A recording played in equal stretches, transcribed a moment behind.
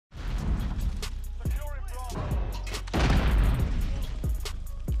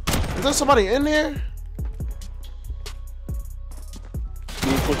Is there somebody in there?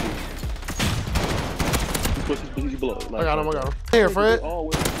 He's below. I got him. Here, Fred. Oh,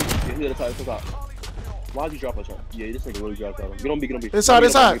 wait. Yeah, he had a tie. Took out. Why'd you drop a shot? Yeah, this nigga really dropped out. Get on B. Inside.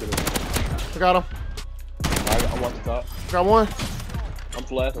 I got him. I'm watching top. Got one. I'm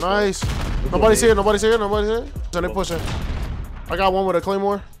flat. Nice. Nobody's here. So they pushing. I got one with a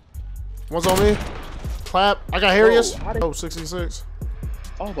claymore. One's on me. Clap. I got Harriers. Oh, 66.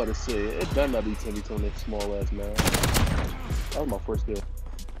 I was about to say, it better not be 10v10 on this small ass man. That was my first kill.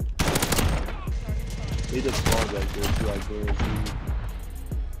 He just spawned back there too, like guaranteed.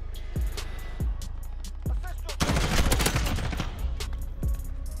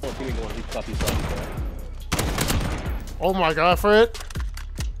 Oh, give me one. He's copy. Oh my God, Fred.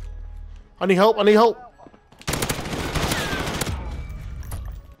 I need help.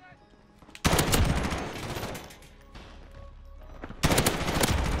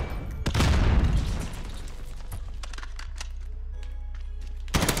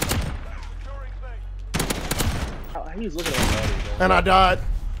 He's looking at me, and I died.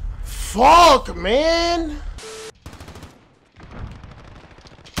 Fuck, man.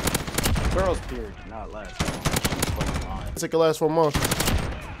 Girls period not last. It's like it lasts for a month.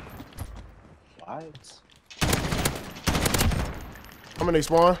 What? How many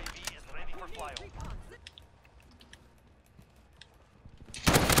spawn?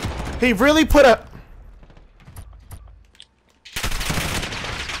 He really put a.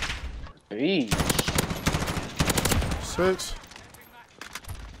 Hey. 6.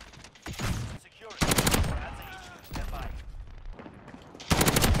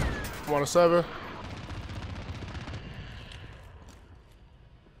 I'm on a 7.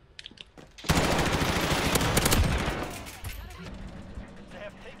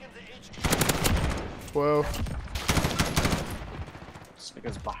 This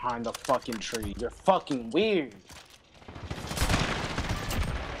nigga's behind the fucking tree. You're fucking weird.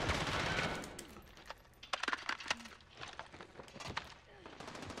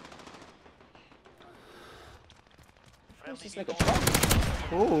 What's this nigga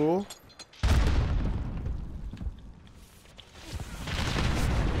talking? Ooh.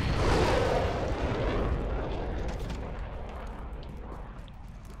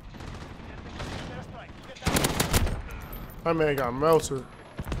 That man got melted.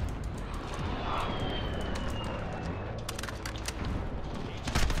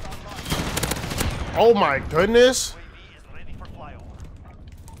 Oh my goodness.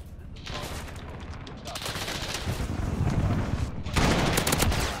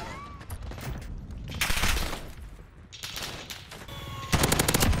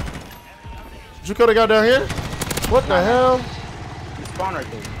 You could have got down here? What the hell? He spawned right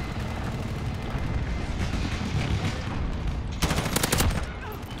there.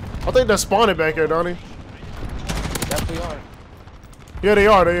 I think they're spawning back here, don't he? Definitely are. Yeah, they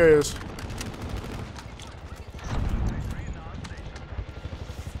are. There is.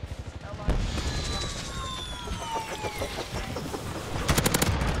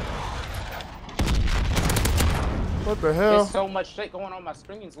 What the hell? There's so much shit going on. My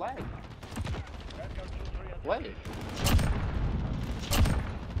screen's lagging. Wait.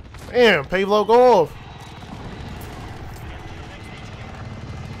 Damn, Pavlo, go off.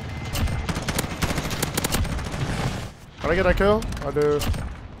 Did I get that kill? I did.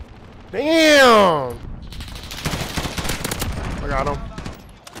 Damn! I got him.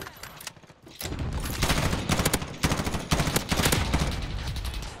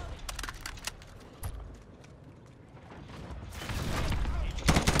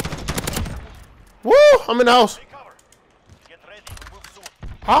 Woo! I'm in the house.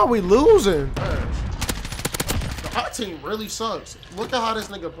 How are we losing? The hot team really sucks. Look at how this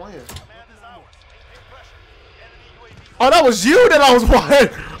nigga playing. Oh, that was you that I was watching.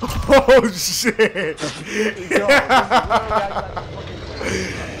 Oh shit.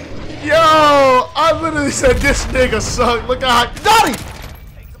 Yo, I literally said this nigga suck. Look at how Donnie!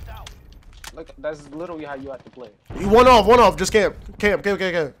 Look, that's literally how you have to play. You one off. Just camp.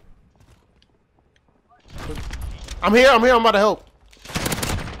 I'm here. I'm about to help.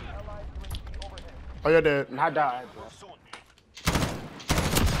 Oh, you're dead. And I died, bro.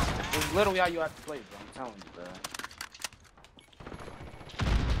 It's literally how you have to play, bro. I'm telling you, bro.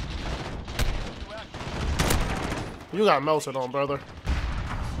 You got melted on, brother.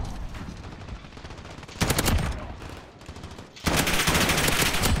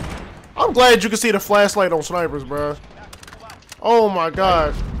 I'm glad you can see the flashlight on snipers, bro. Oh my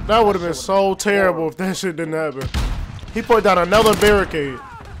god. That would have been so terrible if that shit didn't happen. He put down another barricade.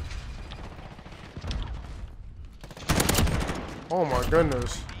 Oh my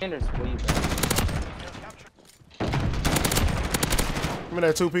goodness. Anders, way back. Give me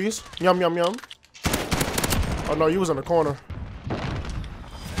that 2-piece. Yum, yum, yum. Oh no, you was in the corner.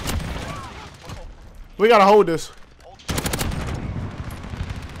 We gotta hold this.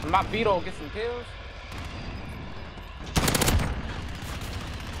 My Vito get some kills.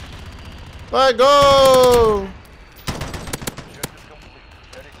 Let go.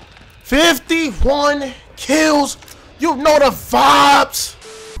 51 kills. You know the vibes.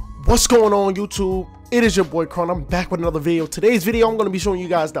 What's going on, YouTube? It is your boy Kron. I'm back with another video. Today's video, I'm going to be showing you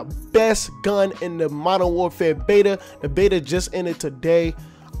guys the best gun in the Modern Warfare beta. The beta just ended today.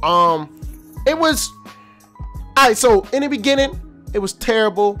 It was alright. So in the beginning, it was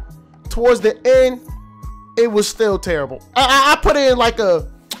terrible. Towards the end, it was still terrible. I put it in like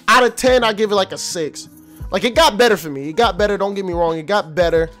a out of 10. I give it like a 6. Like, it got better for me. It got better. Don't get me wrong. It got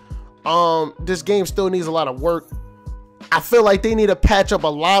better. This game still needs a lot of work. I feel like they need to patch up a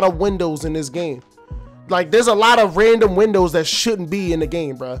lot of windows in this game. Like, there's a lot of random windows that shouldn't be in the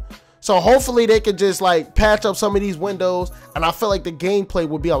game, bro. So hopefully they could just like patch up some of these windows, and I feel like the gameplay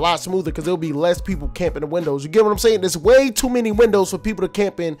would be a lot smoother because there'll be less people camping the windows. You get what I'm saying? There's way too many windows for people to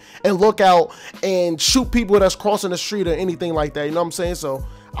camp in and look out and shoot people that's crossing the street or anything like that. You know what I'm saying? So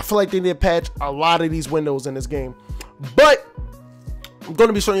I feel like they need to patch a lot of these windows in this game. But I'm going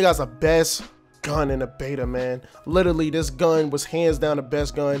to be showing you guys the best gun in the beta, man. Literally, this gun was hands down the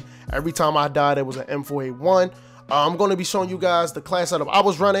best gun. Every time I died, it was an M4A1. I'm going to be showing you guys the class setup I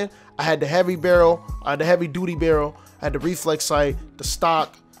was running. I had the heavy barrel, I had the heavy duty barrel, I had the reflex sight, the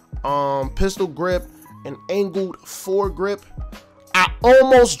stock, pistol grip, and angled foregrip. I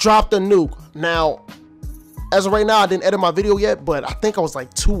almost dropped a nuke. Now, as of right now, I didn't edit my video yet, but I think I was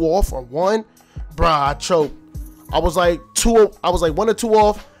like 2 off or 1. Bruh, I choked. I was like 1 or 2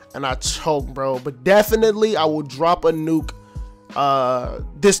 off, and I choked, bro. But definitely, I will drop a nuke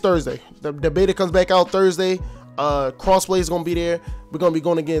this Thursday. The beta comes back out Thursday. Crossplay is gonna be there. We're gonna be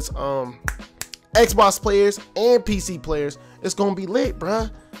going against Xbox players and PC players. It's gonna be lit, bruh.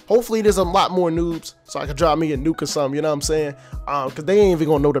 Hopefully there's a lot more noobs so I can drop me a nuke or something, you know what I'm saying? Cause they ain't even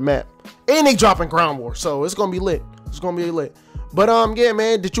gonna know the map. And they dropping ground war, so it's gonna be lit. It's gonna be lit. But yeah,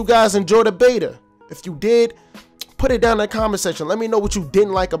 man, did you guys enjoy the beta? If you did, put it down in the comment section. Let me know what you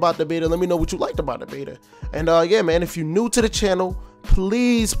didn't like about the beta. Let me know what you liked about the beta. And yeah, man, if you're new to the channel,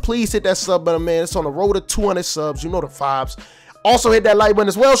 please hit that sub button, man. It's on the road to 200 subs. You know the vibes. Also hit that like button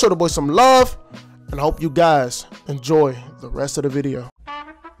as well. Show the boys some love. And I hope you guys enjoy the rest of the video.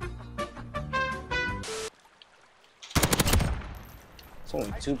 It's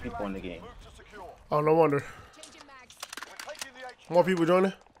only 2 people in the game. Oh, no wonder. More people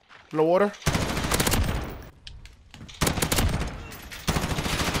joining. No water.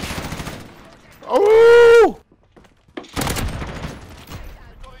 Oh!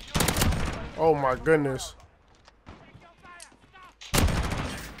 Oh my goodness.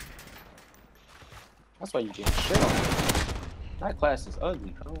 That's why you getting shit on. That class is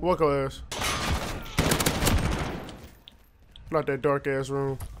ugly, bro. What class? Not that dark ass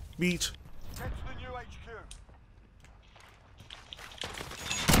room. Beach.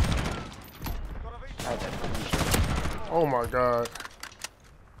 Oh my god.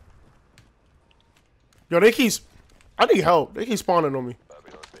 Yo, they keep... I need help. They keep spawning on me.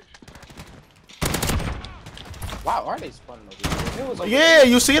 Why are they spawning over here? Yeah,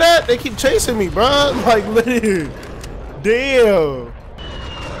 you see that? They keep chasing me, bro. Like, literally. Damn.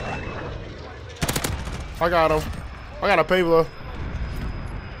 I got him. I got a Pablo.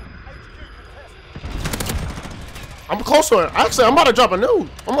 I'm close to it. Actually, I'm about to drop a nuke.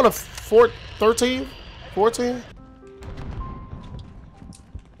 I'm on a 13, 14.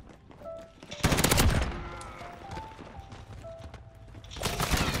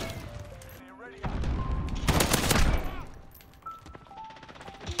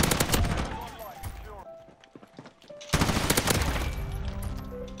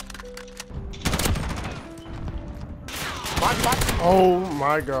 Oh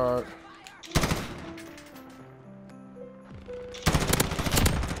my god.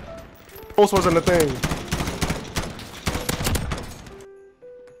 Post wasn't a thing.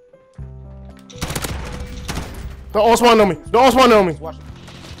 Don't all spawn on me. Don't all spawn on me.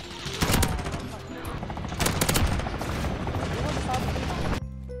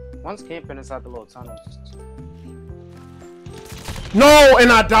 One's camping inside the little tunnels. No,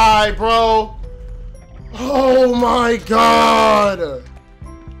 and I died, bro. Oh my god.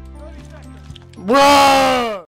 Bruh.